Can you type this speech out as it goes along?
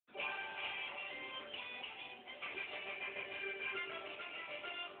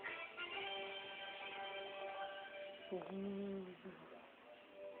Hello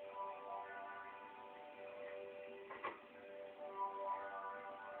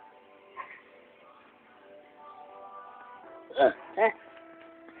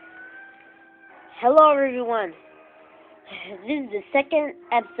everyone. This is the second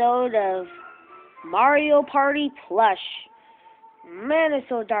episode of Mario Party Plush. Man, it's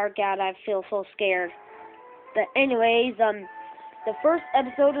so dark out. I feel so scared. But anyways, the first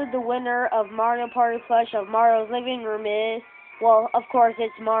episode of the winner of Mario Party Plush of Mario's living room is, well, of course,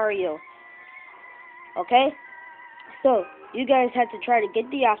 it's Mario. Okay? So, you guys have to try to get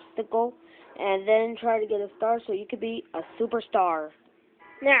the obstacle and then try to get a star so you could be a superstar.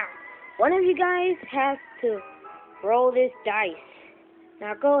 Now, one of you guys has to roll this dice.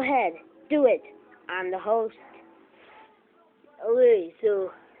 Now, go ahead. Do it. I'm the host. Okay,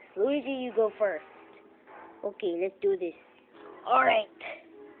 so, Luigi, you go first. Okay, let's do this. Alright,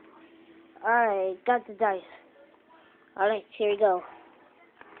 got the dice. Alright, here we go.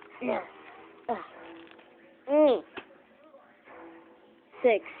 Now,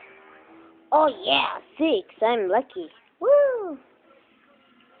 6. Oh yeah, 6. I'm lucky. Woo!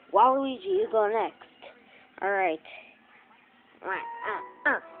 Waluigi, you go next. Alright.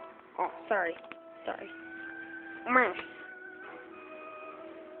 Oh, sorry.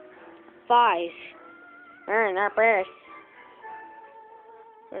 5. Not bad.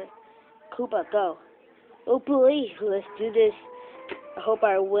 Koopa, go. Oh boy, let's do this. I hope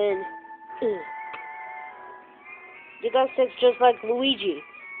I win. You got 6 just like Luigi,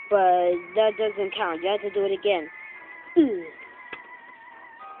 but that doesn't count. You have to do it again.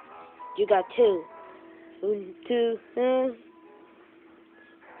 You got 2. 2.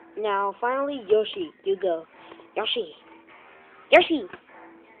 Now, finally, Yoshi, you go. Yoshi.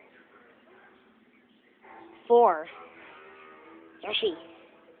 4. Yoshi.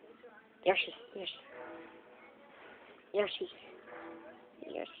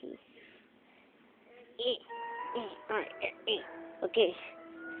 Okay.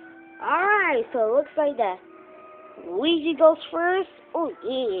 Alright, so it looks like that. Luigi goes first. Oh,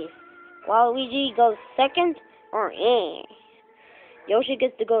 yeah. Waluigi goes second. Or, yeah. Yoshi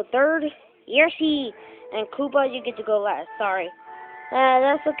gets to go third. Yoshi. And Koopa, you get to go last. Sorry.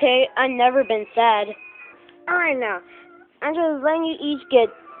 That's okay. I've never been sad. Alright, now. I'm just letting you each get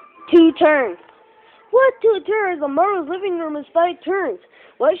 2 turns. What 2 turns? Mario's living room is 5 turns.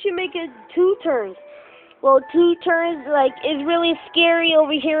 Why should you make it 2 turns? Well, 2 turns, is really scary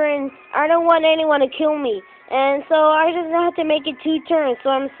over here, and I don't want anyone to kill me. And so I just have to make it 2 turns, so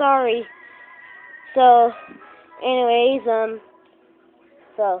I'm sorry. So, anyways,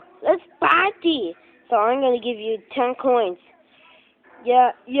 so, let's party. So I'm gonna give you 10 coins.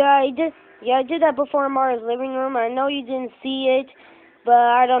 Yeah, I did that before in Mario's living room. I know you didn't see it, but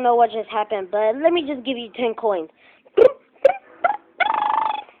I don't know what just happened. But let me just give you 10 coins.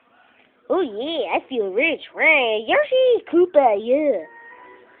 Oh yeah, I feel rich. Right, Yoshi, Koopa, yeah.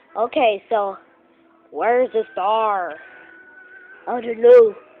 Okay, so where's the star? I don't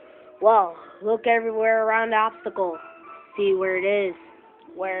know. Well, look everywhere around the obstacle. See where it is.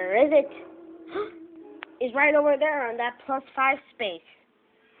 Where is it? It's right over there on that +5 space.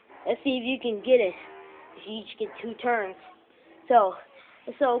 Let's see if you can get it. You each get 2 turns. So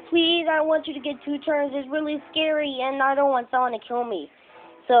please, I want you to get 2 turns. It's really scary, and I don't want someone to kill me.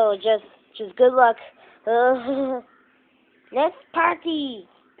 So just good luck. Let's party.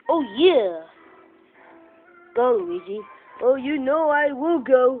 Oh yeah. Go, Luigi. Oh, you know I will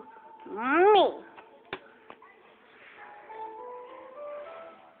go. Me.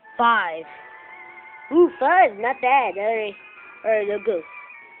 5. Ooh, 5, not bad. Alright, let's go.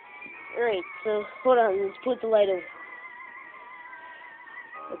 Alright, so, hold on, let's put the light over.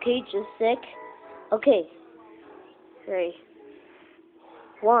 Okay, just a sec. Okay. Alright.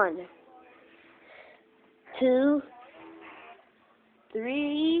 1, 2,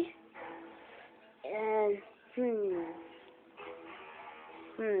 3, and,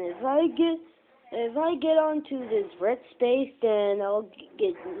 if I get onto this red space, then I'll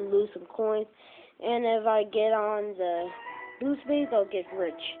lose some coins. And if I get on the blue space, I'll get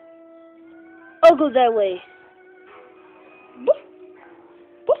rich. I'll go that way.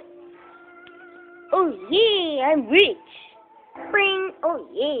 Oh yeah, I'm rich. Bring. Oh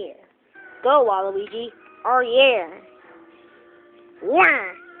yeah. Go, Waluigi. Oh yeah.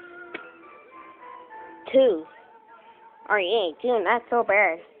 1, 2. Oh yeah, 2, not so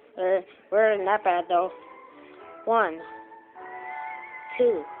bad. We're not bad though. 1,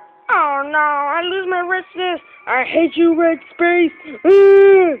 2. Oh no, I lose my red space. I hate you, red space.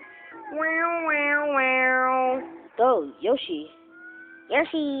 Wow. Go, Yoshi.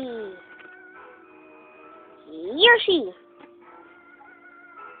 Yoshi.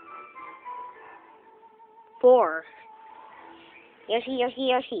 4. Yoshi, Yoshi,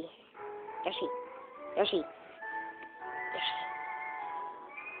 Yoshi. Yoshi, Yoshi, Yoshi.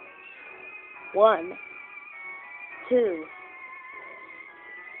 1, 2,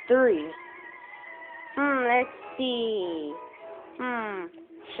 3. Let's see.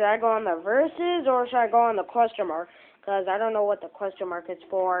 Should I go on the verses or should I go on the question mark? Because I don't know what the question mark is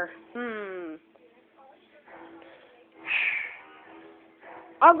for.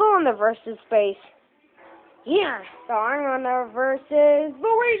 I'll go on the versus space. Yeah, so I'm on the versus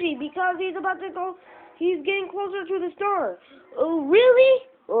Luigi because he's about to go. He's getting closer to the star. Oh, really?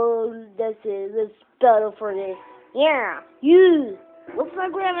 Oh, that's it. Let's battle for this. Yeah, you. Looks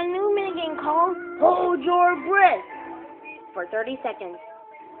like we have a new minigame called Hold Your Breath for 30 seconds.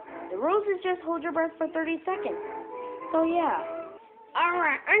 The rules is just hold your breath for 30 seconds. So yeah.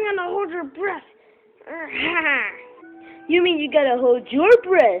 Alright, I'm gonna hold your breath. You mean you gotta hold your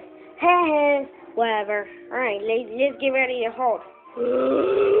breath? Whatever. Alright, let's get ready to hold.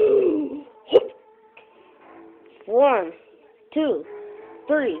 1, 2,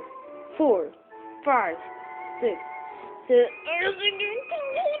 3, 4, 5, 6, 7,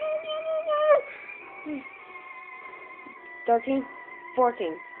 13,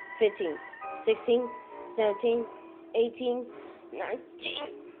 14, 15, 16, 17, 18, 19,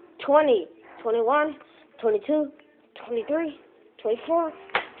 20, 21, 22, 23, 24,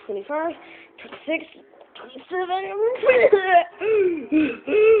 25, 26, 27.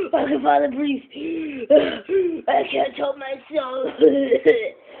 I can finally breathe. I can't help myself.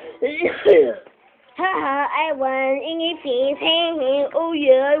 Haha, I won in your face. Oh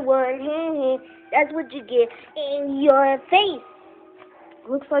yeah, I won. That's what you get in your face.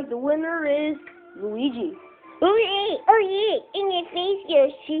 Looks like the winner is Luigi. Oh yeah, in your face,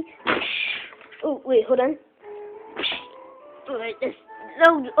 Yoshi. Oh wait, hold on. Alright,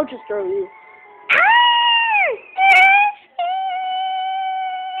 I'll just throw you.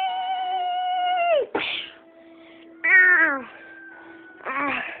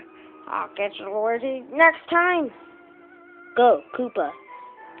 I'll get you, Luigi, next time. Go, Koopa.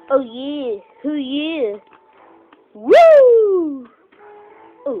 Oh yeah, oh yeah. Woo!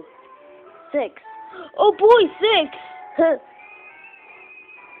 Oh, 6. Oh boy, 6.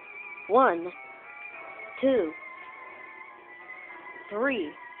 1, 2,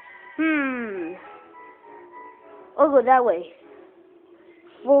 3. I'll go that way.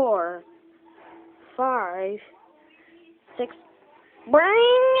 4, 5, 6.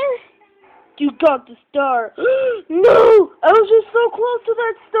 Bring! You got the star. No! I was just so close to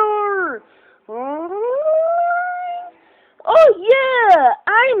that star. Oh yeah!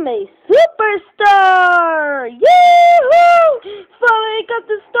 I'm a superstar! Yahoo! Finally got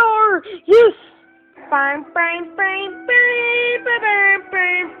the star! Yes! Bang, bang, bang, bang, bang,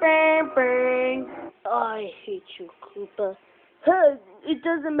 bang, bang, bang. I hate you, Koopa. It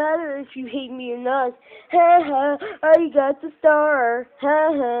doesn't matter if you hate me or not. I got the star.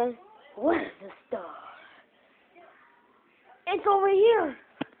 What is the star? It's over here,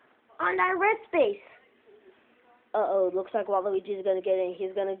 on that red space. Uh-oh, looks like Waluigi's gonna get in.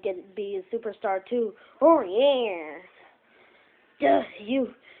 He's gonna be a superstar too. Oh yeah.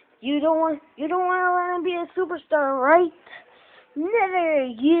 You don't want to let him be a superstar, right? Never.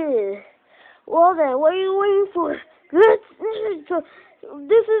 Yeah. Well then, what are you waiting for? This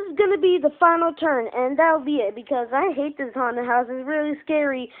is gonna be the final turn, and that'll be it because I hate this haunted house. It's really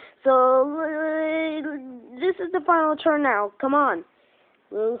scary. So this is the final turn now. Come on.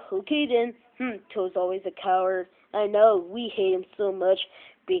 Well, okay then. Toad's always a coward. I know. We hate him so much.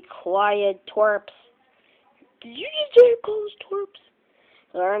 Be quiet, twerps. Did you just hear those twerps?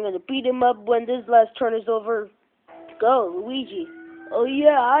 I'm gonna beat him up when this last turn is over. Go, Luigi. Oh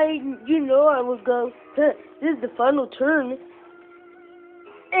yeah, I will go. This is the final turn.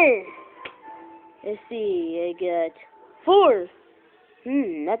 Let's see, I got 4.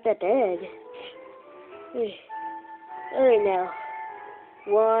 Not that bad. Alright now.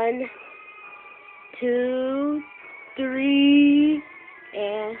 1, 2, 3,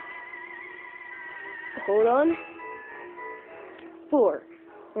 and hold on. 4.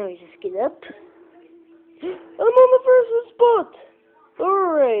 Let me just get up. I'm on the first spot.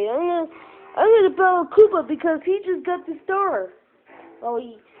 Alright, I'm gonna battle Koopa because he just got the star. Oh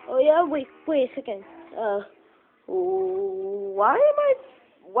yeah, wait a second. Why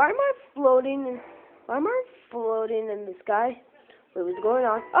am I floating in the sky? Wait, what's going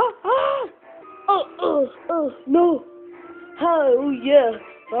on? Oh no. Oh yeah.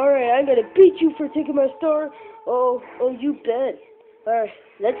 Alright, I'm gonna beat you for taking my star. Oh you bet. Alright,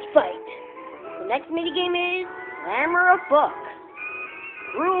 let's fight. The next minigame is Glamour of Book.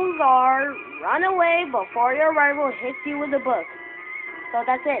 Rules are run away before your rival hits you with a book. So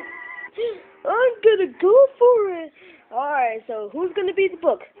that's it. I'm gonna go for it. Alright, so who's gonna be the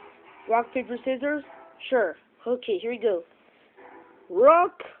book? Rock, paper, scissors? Sure. Okay, here we go.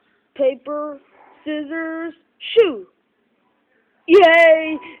 Rock, paper, scissors, shoe.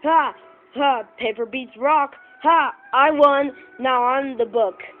 Yay! Ha! Ha! Paper beats rock. Ha! I won. Now I'm the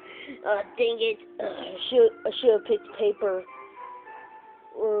book. Dang it. I should have picked paper.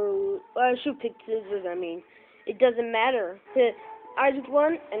 I should have picked scissors, I mean. It doesn't matter. I just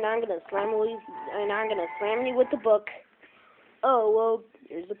won, and I'm gonna slam you with the book. Oh, well,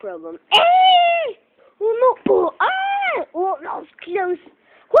 here's the problem. Oh, no. Oh, ah! Oh, that was close.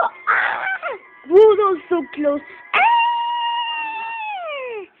 Oh, ah! Oh, that was so close. Ah!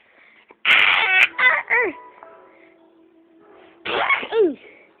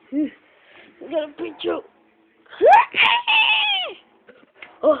 I got a picture.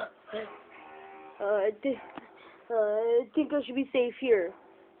 Oh, I think I should be safe here.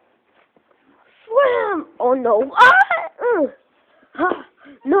 Swim! Oh no!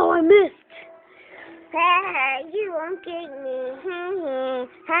 No, I missed. You won't get me.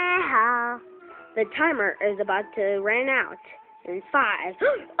 The timer is about to run out in 5.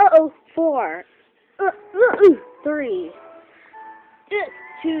 4. 3.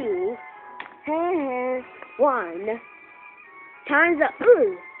 2. 1. Time's up.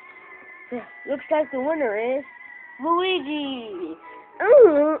 Looks like the winner is Luigi.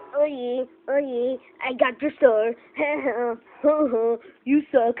 Oh yeah, I got your star. You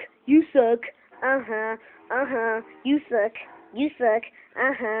suck. You suck. You suck. You suck. You suck.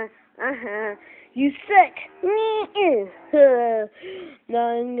 Now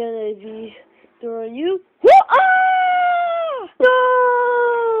I'm gonna be throwing you. No!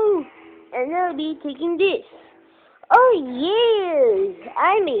 And I'll be taking this. Oh yes,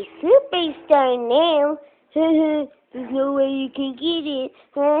 I'm a superstar now. There's no way you can get it.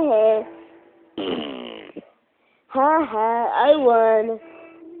 I won.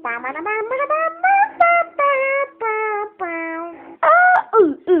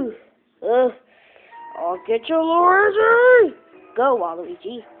 I'll get your Luigi. Go,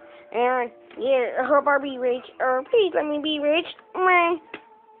 Waluigi. And yeah, I hope I'll be rich. Or please let me be rich. I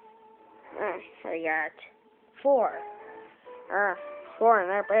got 4. 4 in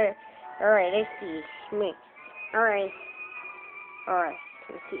that bed. Alright, let's see. Me. Alright,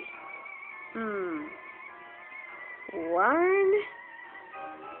 let's see. 1.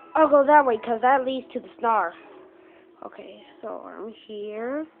 I'll go that way, because that leads to the star. Okay, so I'm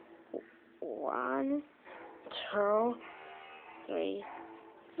here. 1, 2, 3,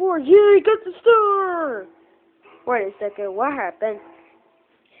 4. Yay, got the star! Wait a second, what happened?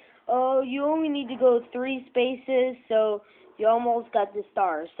 Oh, you only need to go 3 spaces, so you almost got the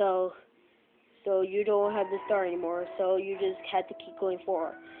star. So you don't have the star anymore, so you just had to keep going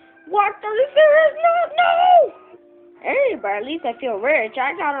forward. What? Are you serious? No! Hey, but at least I feel rich.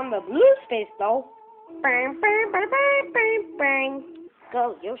 I got on the blue space, though. Bang, bang, bang, bang, bang, bang.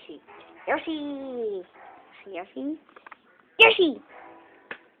 Go, Yoshi. Yoshi! Yoshi? Yoshi!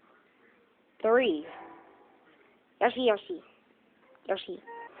 3. Yoshi.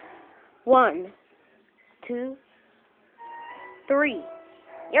 1, 2, 3.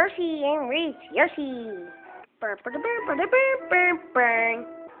 Yoshi and rich. Yoshi.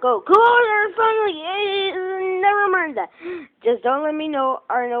 Go. Cool. Finally. Never mind that. Just don't let me know.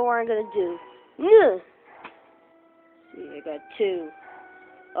 I know what I'm gonna do. See, I got 2.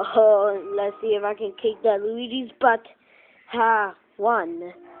 Oh, let's see if I can kick that Luigi's butt.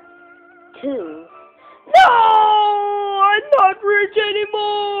 1, 2. No! I'm not rich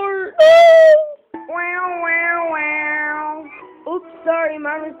anymore! No! Wow. Oops, sorry,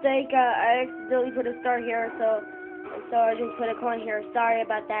 my mistake. I accidentally put a star here, so I just put a coin here. Sorry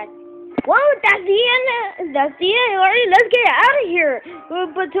about that. Well, that's the end. That's the end. Alright, let's get out of here.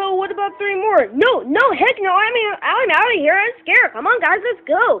 But what about 3 more? No, heck no. I'm out of here. I'm scared. Come on, guys, let's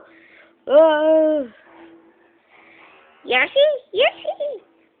go. Yoshi.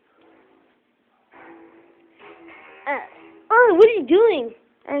 What are you doing?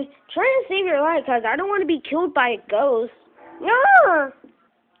 I'm trying to save your life, because I don't want to be killed by a ghost. No!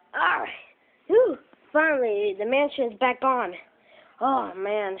 Finally, the mansion's back on. Oh,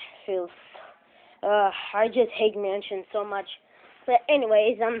 man, feels... I just hate mansions so much. But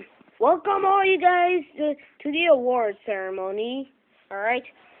anyways, welcome all you guys to the award ceremony. Alright?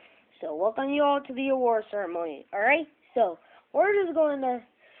 So, welcome you all to the award ceremony. Alright? So, we're just gonna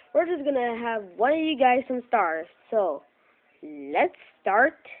have one of you guys some stars. So, let's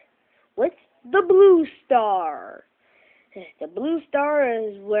start with the blue star. The blue star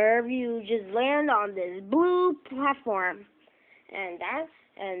is wherever you just land on this blue platform. And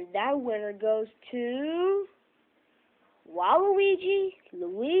that winner goes to Waluigi,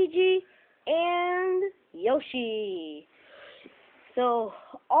 Luigi, and Yoshi. So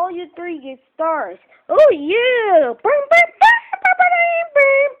all you three get stars. Oh yeah! Bing, bing, bing,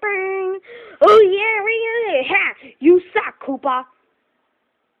 bing, bing. Oh yeah, really? Ha! You suck, Koopa.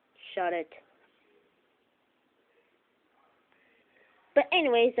 Shut it. But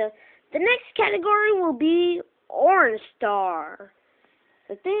anyways, the next category will be orange star.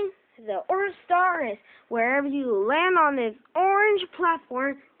 The orange star is wherever you land on this orange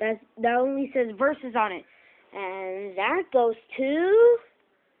platform that only says verses on it. And that goes to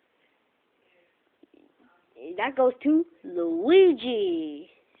Luigi.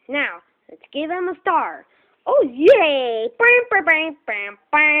 Now, let's give him a star. Oh yay! Bang, bang, bang, bang,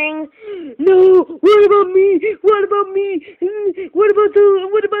 bang. No, what about me? What about me? What about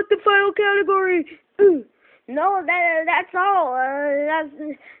the final category? No, that's all.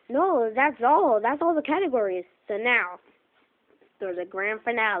 That's all. That's all the categories. So now, for the grand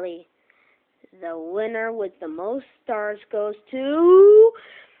finale, the winner with the most stars goes to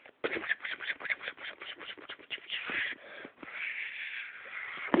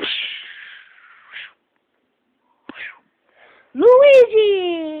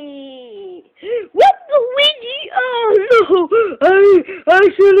Luigi! What, Luigi? Oh no! I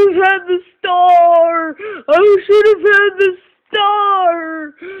should have had the star! I should have had the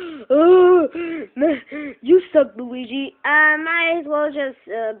star! You suck, Luigi. I might as well just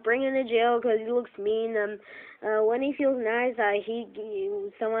bring him to jail because he looks mean. When he feels nice,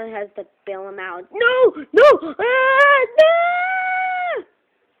 someone has to bail him out. No! No! No!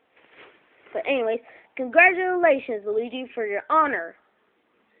 But anyways, congratulations, Luigi, for your honor.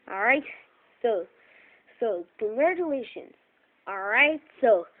 Alright? So, congratulations. Alright?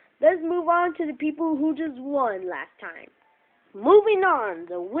 So, let's move on to the people who just won last time. Moving on,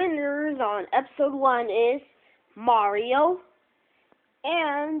 the winners on episode 1 is Mario,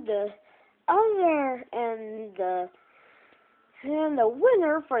 and the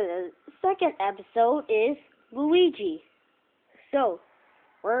winner for the second episode is Luigi. So,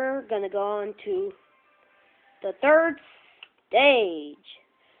 we're gonna go on to the third stage.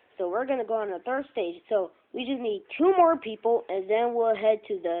 So we're gonna go on the third stage. So we just need 2 more people, and then we'll head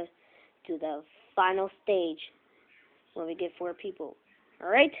to the final stage when we get 4 people. All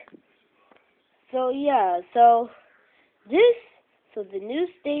right. So yeah. So the new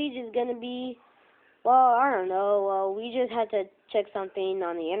stage is gonna be, well, I don't know. Well, we just had to check something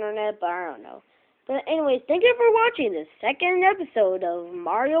on the internet, but I don't know. But anyways, thank you for watching the second episode of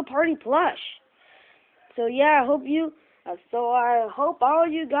Mario Party Plush. So yeah, I hope all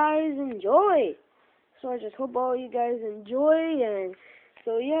you guys enjoy. So I just hope all you guys enjoy, and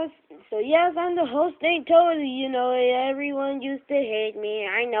so yes, I'm the host named Toad. You know, everyone used to hate me.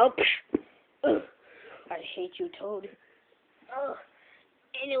 I know. I hate you, Toad.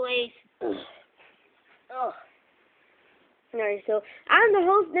 Anyways. Alright, so I'm the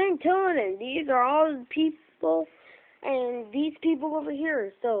host named Toad, and these are all the people, and these people over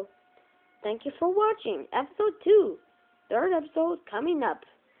here. So, thank you for watching episode 2. Third episode coming up.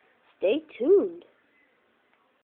 Stay tuned.